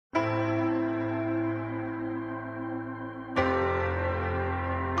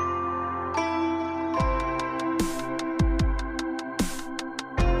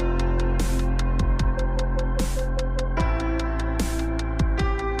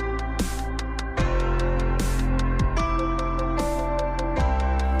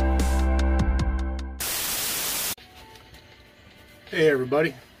Hey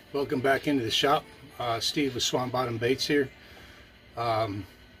everybody, welcome back into the shop. Steve with Swamp Bottom Baits here.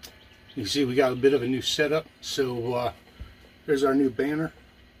 You see we got a bit of a new setup, so there's our new banner,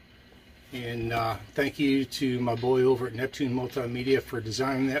 and thank you to my boy over at Neptune Multimedia for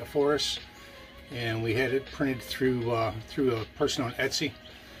designing that for us, and we had it printed through a person on Etsy.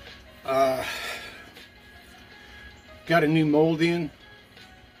 Got a new mold in.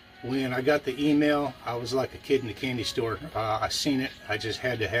 When I got the email, I was like a kid in the candy store. I seen it, I just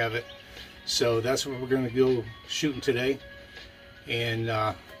had to have it. So that's what we're going to go shooting today. And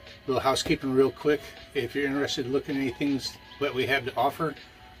a little housekeeping real quick. If you're interested in looking at any things that we have to offer,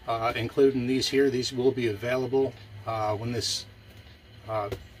 including these here, these will be available when this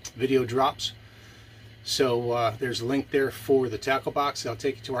video drops. So there's a link there for the tackle box. That'll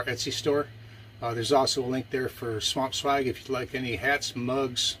take you to our Etsy store. There's also a link there for Swamp Swag if you'd like any hats,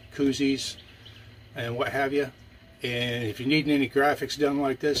 mugs, koozies, and what have you. And if you need any graphics done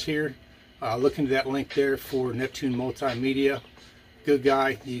like this here, look into that link there for Neptune Multimedia. Good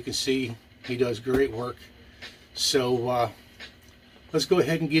guy, you can see he does great work. So let's go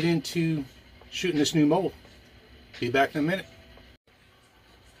ahead and get into shooting this new mold. Be back in a minute.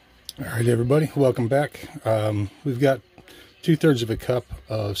 Alright everybody, welcome back. We've got 2/3 of a cup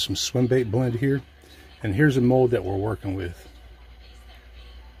of some swim bait blend here, and here's a mold that we're working with.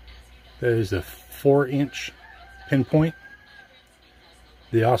 That is a 4-inch pinpoint.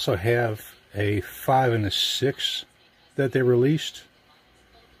 They also have a 5 and a 6 that they released.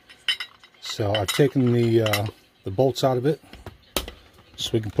 So I've taken the bolts out of it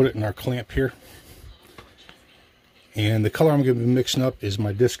so we can put it in our clamp here. And the color I'm going to be mixing up is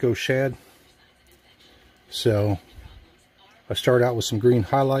my Disco Shad. So I start out with some green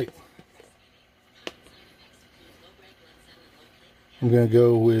highlight. I'm going to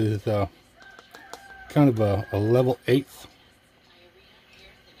go with kind of a level 1/8.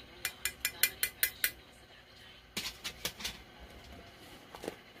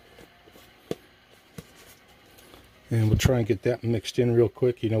 And we'll try and get that mixed in real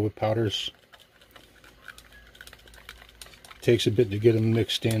quick. You know, with powders, it takes a bit to get them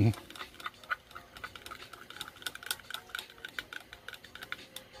mixed in.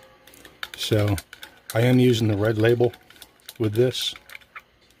 So I am using the red label with this.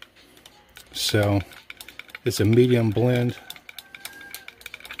 So it's a medium blend.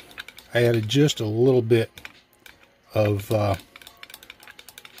 I added just a little bit of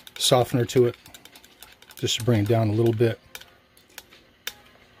softener to it, just to bring it down a little bit.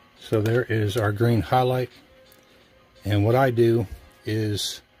 So there is our green highlight. And what I do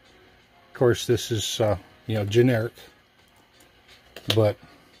is, of course, this is you know, generic, but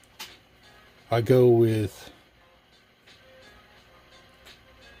I go with,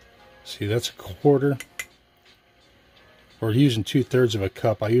 see, that's a 1/4. We're using 2/3 of a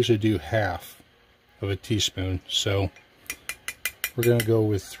cup. I usually do half of a teaspoon. So we're going to go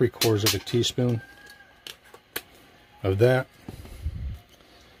with 3/4 of a teaspoon of that.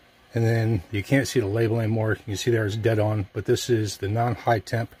 And then you can't see the label anymore. You can see there it's dead on, but this is the non-high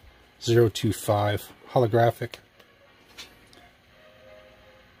temp 025 holographic.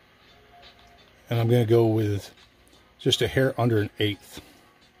 And I'm going to go with just a hair under an 1/8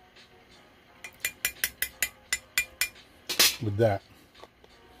 with that.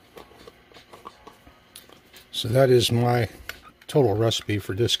 So that is my total recipe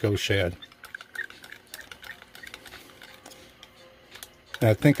for Disco Shad. And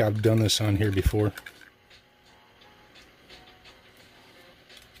I think I've done this on here before.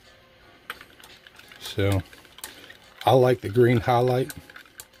 So I like the green highlight.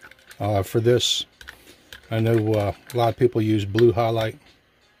 For this, I know a lot of people use blue highlight.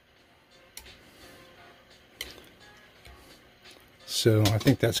 So I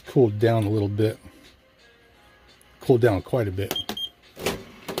think that's cooled down a little bit. Cooled down quite a bit.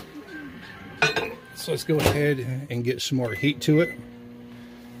 So let's go ahead and get some more heat to it.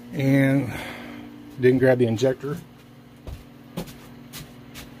 And didn't grab the injector.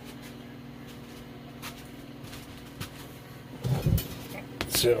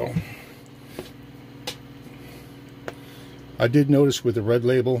 So I did notice with the red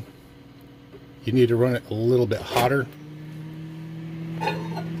label, you need to run it a little bit hotter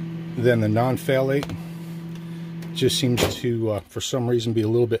than the non-phthalate. It just seems to, for some reason, be a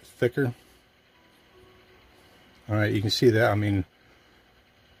little bit thicker. All right, you can see that. I mean,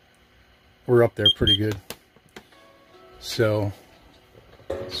 we're up there pretty good. So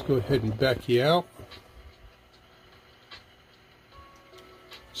let's go ahead and back you out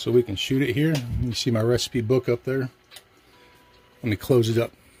so we can shoot it here. You see my recipe book up there. Let me close it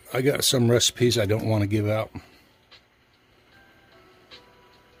up. I got some recipes I don't want to give out.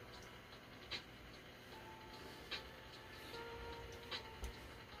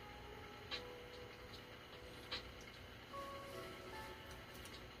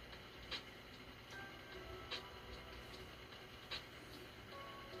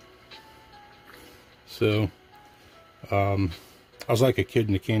 So I was like a kid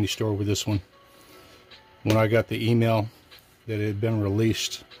in a candy store with this one. When I got the email that it had been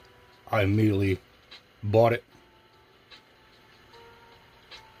released, I immediately bought it.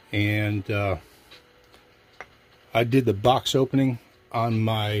 And I did the box opening on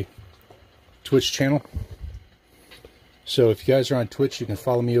my Twitch channel. So if you guys are on Twitch, you can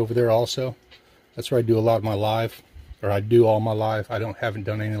follow me over there also. That's where I do a lot of my live, or I do all my live. I haven't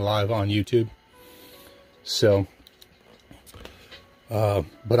done any live on YouTube. So,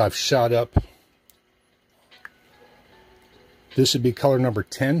 but I've shot up. This would be color number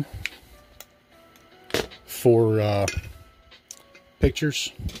 10 for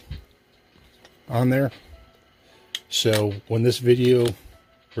pictures on there. So when this video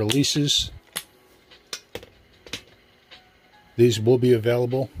releases, these will be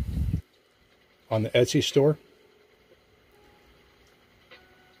available on the Etsy store.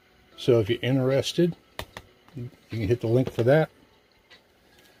 So if you're interested, you can hit the link for that.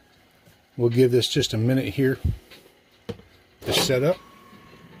 We'll give this just a minute here to set up.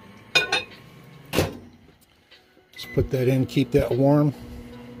 Let's put that in, keep that warm.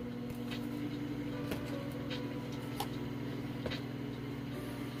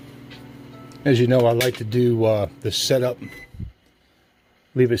 As you know, I like to do the setup,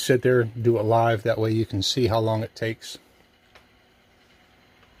 leave it sit there, do it live, that way you can see how long it takes.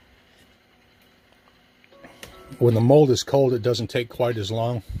 When the mold is cold, it doesn't take quite as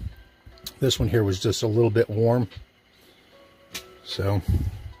long. This one here was just a little bit warm. So,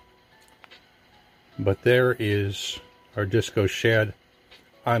 but there is our disco shad.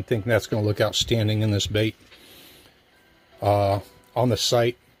 I'm thinking that's going to look outstanding in this bait. On the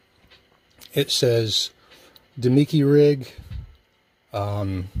site, it says Demiki rig,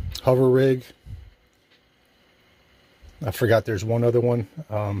 hover rig. I forgot there's one other one.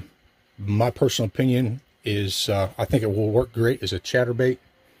 My personal opinion is I think it will work great as a chatterbait.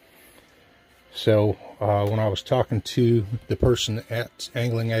 So when I was talking to the person at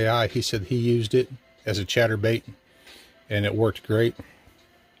AnglingAI, he said he used it as a chatterbait and it worked great.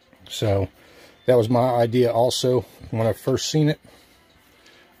 So that was my idea also when I first seen it.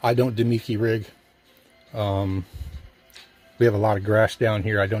 I don't Demiki rig. We have a lot of grass down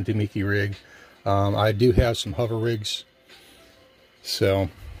here. I don't Demiki rig. I do have some hover rigs. So,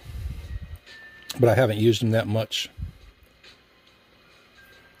 but I haven't used them that much.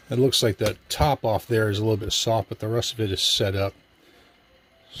 It looks like the top off there is a little bit soft, but the rest of it is set up.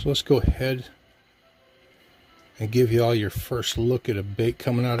 So let's go ahead and give you all your first look at a bait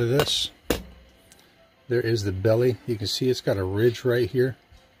coming out of this. There is the belly. You can see it's got a ridge right here.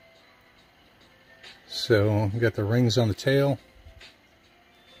 So we got the rings on the tail.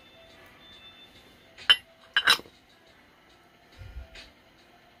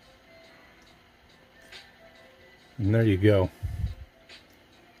 And there you go.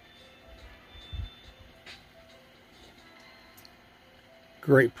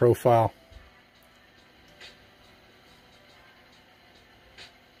 Great profile.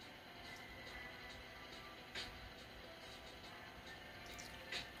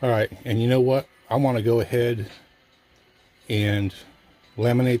 All right, and you know what? I want to go ahead and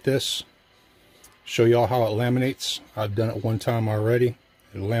laminate this. Show y'all how it laminates. I've done it one time already.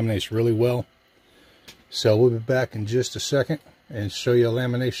 It laminates really well. So we'll be back in just a second and show you a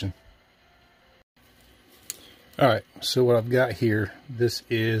lamination. Alright, so what I've got here, this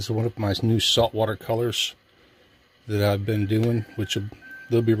is one of my new saltwater colors that I've been doing, which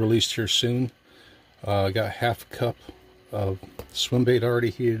they'll be released here soon. I got half a cup of swim bait already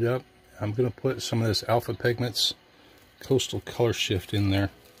heated up. I'm going to put some of this Alpha Pigments Coastal Color Shift in there.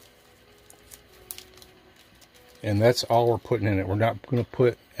 And that's all we're putting in it. We're not going to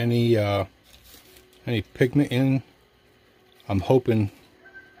put any pigment in. I'm hoping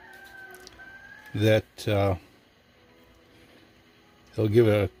that it'll give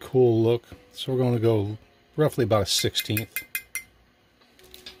it a cool look. So we're going to go roughly about a 1/16.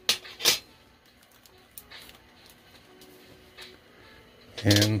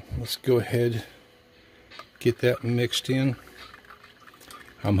 And let's go ahead, get that mixed in.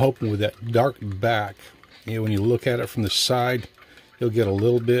 I'm hoping with that dark back, you know, when you look at it from the side, you'll get a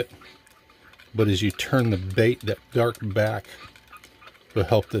little bit, but as you turn the bait, that dark back will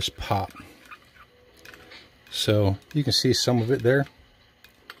help this pop. So you can see some of it there.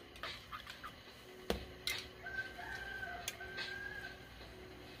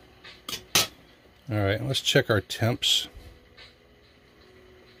 All right, let's check our temps.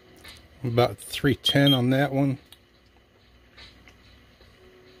 About 310 on that one.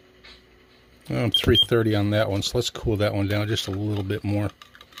 330 on that one. So let's cool that one down just a little bit more.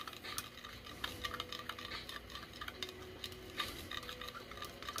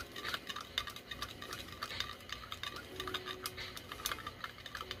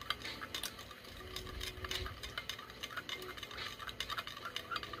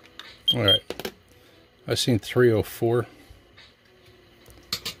 Alright, I seen 304,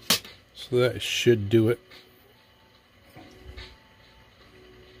 so that should do it.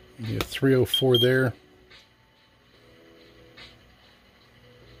 You have 304 there.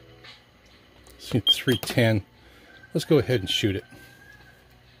 See 310. Let's go ahead and shoot it.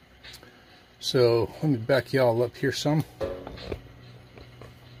 So let me back y'all up here some.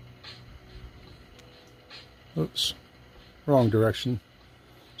 Oops, wrong direction.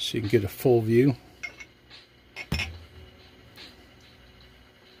 So you can get a full view.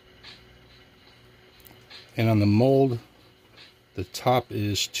 And on the mold, the top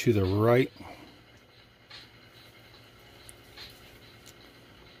is to the right.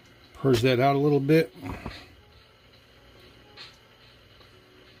 Purge that out a little bit.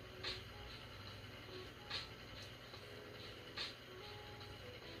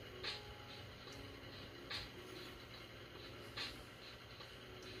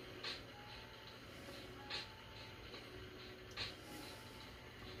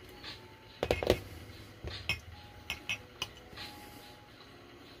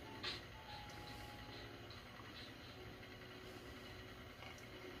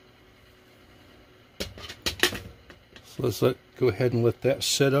 So let's go ahead and let that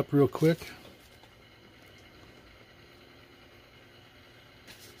set up real quick.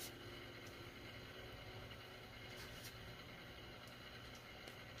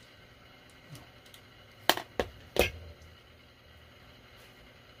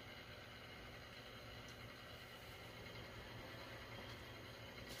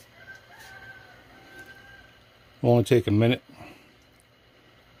 It'll only take a minute.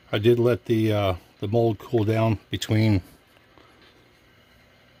 I did let the mold cool down between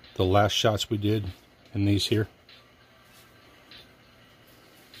the last shots we did and these here.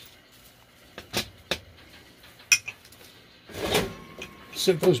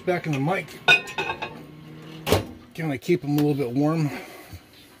 Set those back in the mic. Kind of keep them a little bit warm.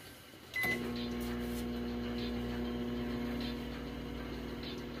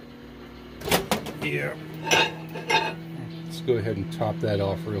 Yeah. Let's go ahead and top that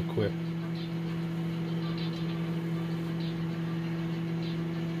off real quick.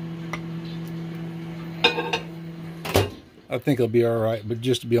 I think it'll be alright, but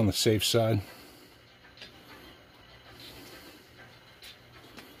just to be on the safe side.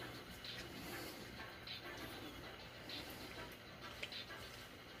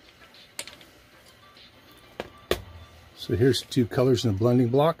 So here's the two colors in the blending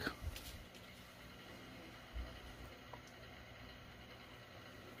block.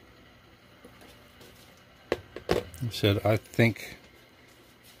 I said I think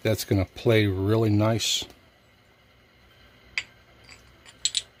that's going to play really nice.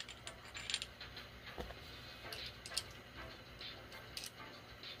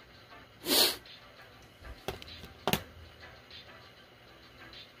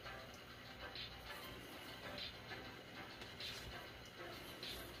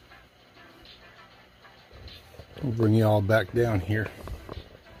 We'll bring you all back down here.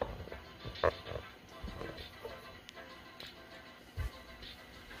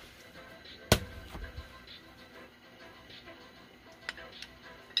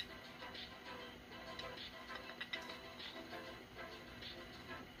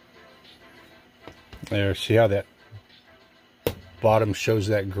 There, see how that bottom shows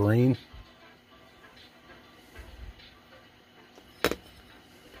that green?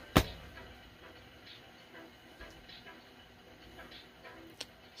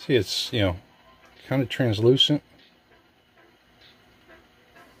 See, it's, you know, kind of translucent.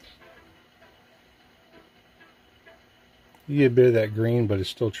 You get a bit of that green, but it's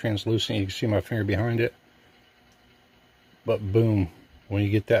still translucent. You can see my finger behind it. But boom, when you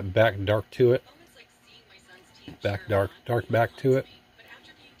get that back dark to it, back dark back to it,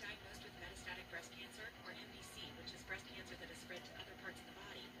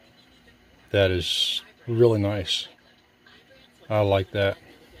 that is really nice. I like that.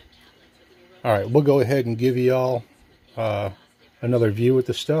 All right, we'll go ahead and give you all another view with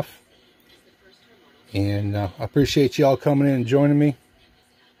the stuff. And I appreciate y'all coming in and joining me.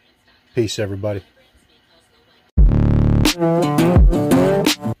 Peace, everybody.